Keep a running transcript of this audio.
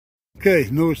Okay,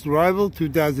 newest arrival,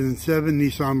 2007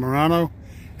 Nissan Murano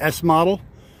S model,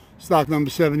 stock number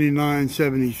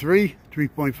 7973,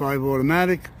 3.5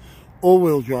 automatic,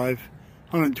 all-wheel drive,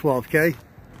 112K.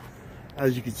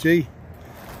 As you can see,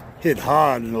 hit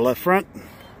hard in the left front.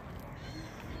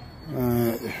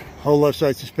 Whole left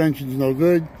side suspension is no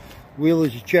good. Wheel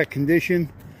is a check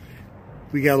condition.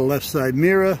 We got a left side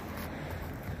mirror,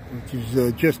 which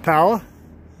is just power.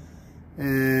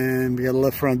 And we got a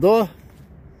left front door.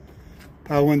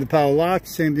 Power window, power lock.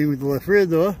 Same thing with the left rear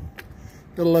door.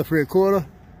 Got a left rear quarter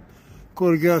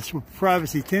glass with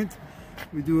privacy tint.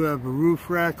 We do have a roof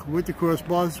rack with the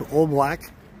crossbars, all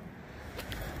black.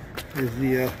 There's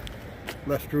the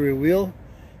left rear wheel,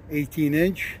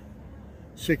 18-inch,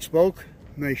 6-spoke,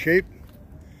 nice shape.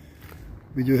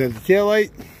 We do have the tail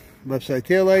light, left side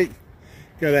tail light.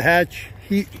 Got a hatch,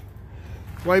 heat,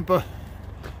 wiper,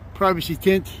 privacy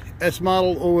tint, S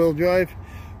model, all-wheel drive.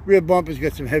 Rear bumper's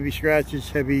got some heavy scratches,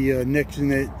 heavy nicks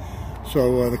in it.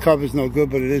 So the cover's no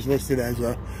good, but it is listed as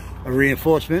a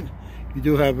reinforcement. You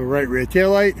do have a right rear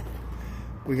tail light.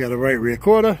 We got a right rear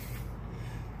quarter.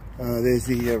 There's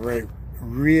the right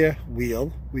rear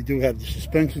wheel. We do have the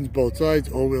suspensions, both sides,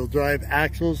 all-wheel drive,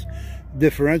 axles,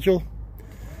 differential.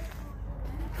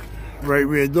 Right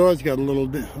rear door's got a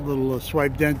little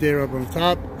swipe dent there up on the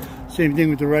top. Same thing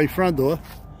with the right front door.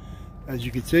 As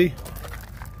you can see,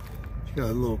 it's got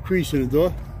a little crease in the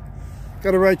door.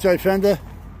 Got a right side fender,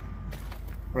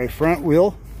 right front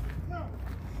wheel.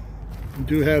 We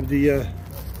do have the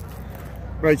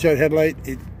right side headlight.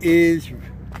 It is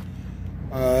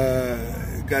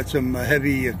got some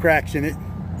heavy cracks in it,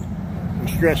 or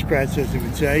stress cracks as they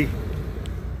would say.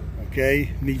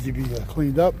 Okay, needs to be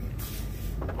cleaned up.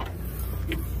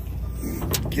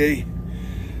 Okay,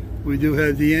 we do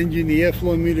have the engine. The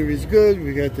airflow meter is good.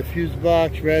 We got the fuse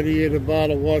box, radiator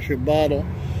bottle, washer bottle,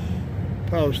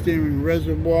 power steering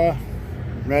reservoir.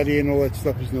 Radiator and all that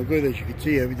stuff is no good. As you can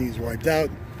see, everything is wiped out.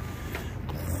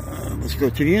 Let's go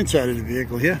to the inside of the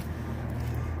vehicle here.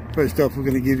 First off, we're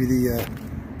going to give you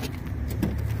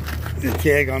the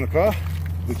tag on the car,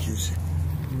 which is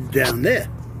down there.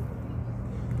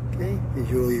 Okay,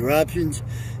 here's all your options,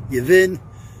 your VIN,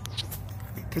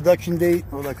 production date,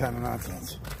 all that kind of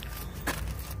nonsense.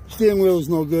 Steering wheel is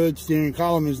no good. Steering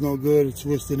column is no good. It's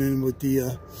listed in with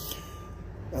the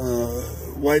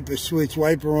wiper switch,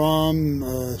 wiper arm,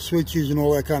 switches and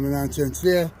all that kind of nonsense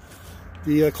there.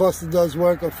 The cluster does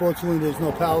work. Unfortunately, there's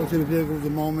no power to the vehicle at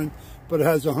the moment, but it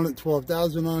has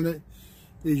 112,000 on it.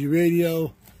 There's your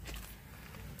radio,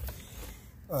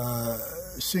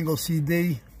 single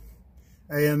CD,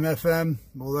 AM, FM,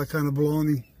 all that kind of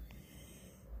baloney.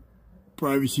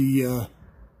 Privacy,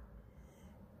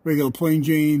 regular plain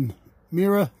Jane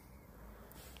mirror.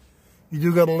 You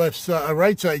do got a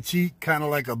right side seat, kind of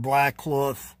like a black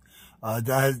cloth.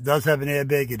 Does have an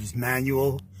airbag. It is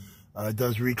manual.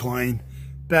 Does recline.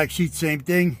 Back seat, same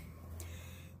thing,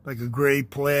 like a gray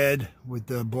plaid with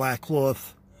the black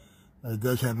cloth. It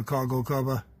does have a cargo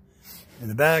cover. In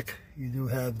the back, you do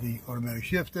have the automatic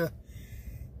shifter.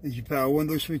 There's your power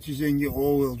window switches in your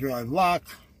all-wheel drive lock.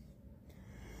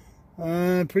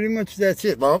 Pretty much that's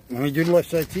it. Well, let me do the left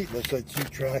side seat. Left side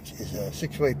seat tracks is a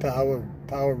 6-way power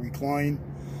recline,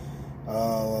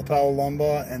 power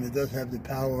lumbar, and it does have the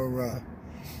power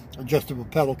adjustable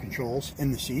pedal controls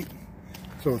in the seat.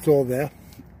 So it's all there.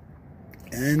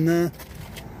 And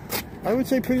I would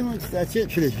say pretty much that's it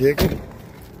for this vehicle.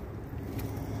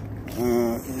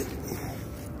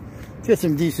 Got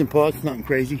some decent parts, nothing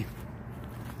crazy.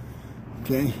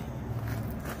 Okay.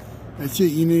 That's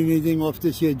it. You need anything off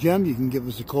this here gem, you can give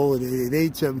us a call at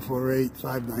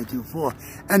 888-748-5924.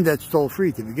 And that's toll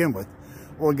free to begin with.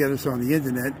 Or get us on the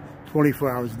internet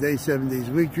 24 hours a day, 7 days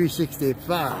a week,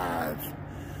 365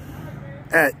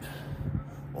 at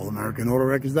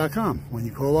allamericanautorecords.com. When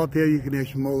you call up here, you can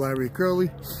ask for Mo, Larry, Curly.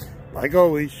 Like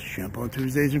always, shampoo on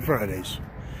Tuesdays and Fridays.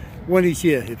 When he's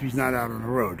here, if he's not out on the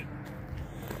road.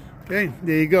 Okay,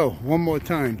 there you go. One more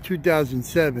time.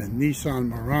 2007 Nissan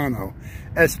Murano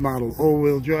S model,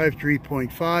 all-wheel drive,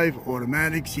 3.5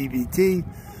 automatic CVT,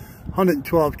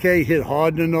 112K, hit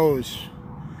hard in the nose.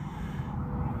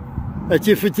 That's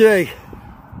it for today.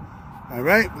 All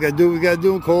right, we gotta do what we gotta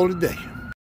do and call it a day.